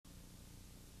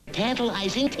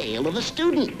tantalizing tale of a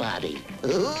student body.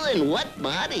 Ooh, and what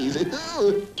bodies?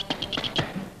 Ooh.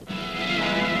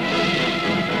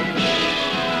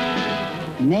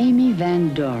 Mamie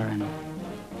Van Doren,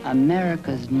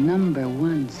 America's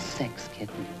 #1 sex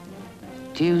kitten.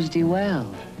 Tuesday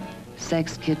Weld,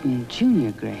 sex kitten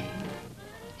junior grade.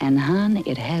 And hon,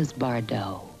 it has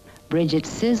Bardot, Bridget's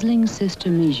sizzling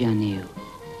sister Mijanou,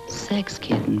 sex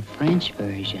kitten French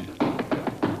version.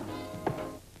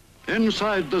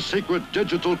 Inside the secret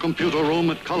digital computer room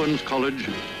at Collins College,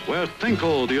 where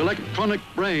Thinko, the electronic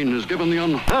brain, is given the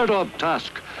unheard of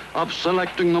task of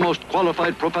selecting the most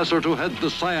qualified professor to head the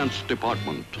science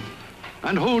department.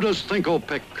 And who does Thinko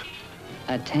pick?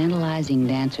 A tantalizing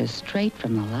dancer straight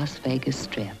from the Las Vegas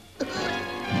Strip.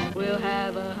 We'll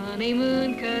have a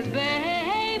honeymoon, 'cause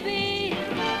baby,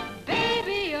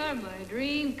 you're my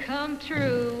dream come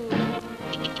true.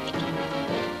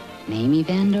 Mamie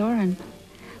Van Doren,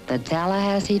 the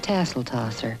Tallahassee tassel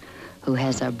tosser, who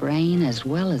has a brain as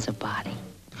well as a body.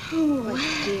 Oh,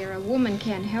 dear, a woman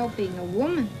can't help being a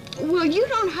woman. Well, you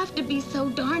don't have to be so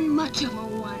darn much of a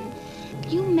one.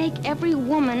 You make every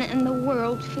woman in the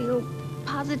world feel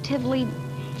positively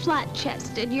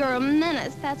flat-chested. You're a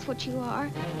menace, that's what you are.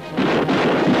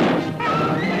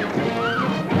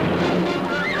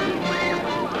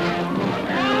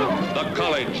 The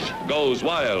college goes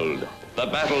wild. The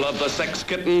battle of the sex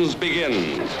kittens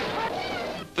begins.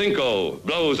 Thinko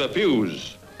blows a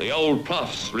fuse. The old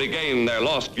profs regain their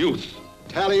lost youth.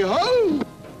 Tally-ho!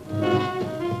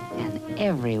 And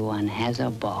everyone has a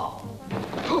ball.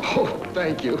 Oh,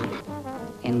 thank you.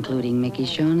 Including Mickey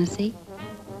Shaughnessy.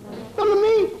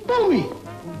 Me? Boomy.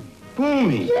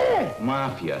 Boomy? Yeah.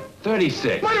 Mafia,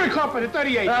 36. Money Company,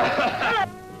 38.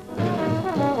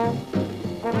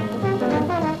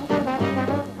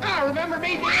 Remember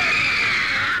me?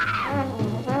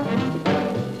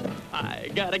 I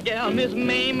got a gal, Miss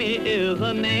Mamie is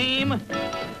her name.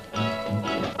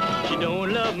 She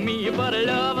don't love me, but I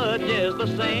love her just the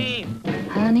same.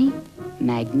 Honey,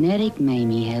 magnetic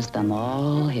Mamie has them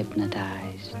all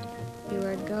hypnotized. You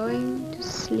are going to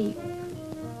sleep.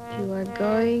 You are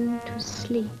going to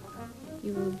sleep.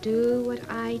 You will do what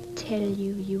I tell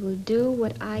you. You will do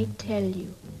what I tell you.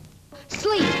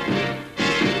 Sleep!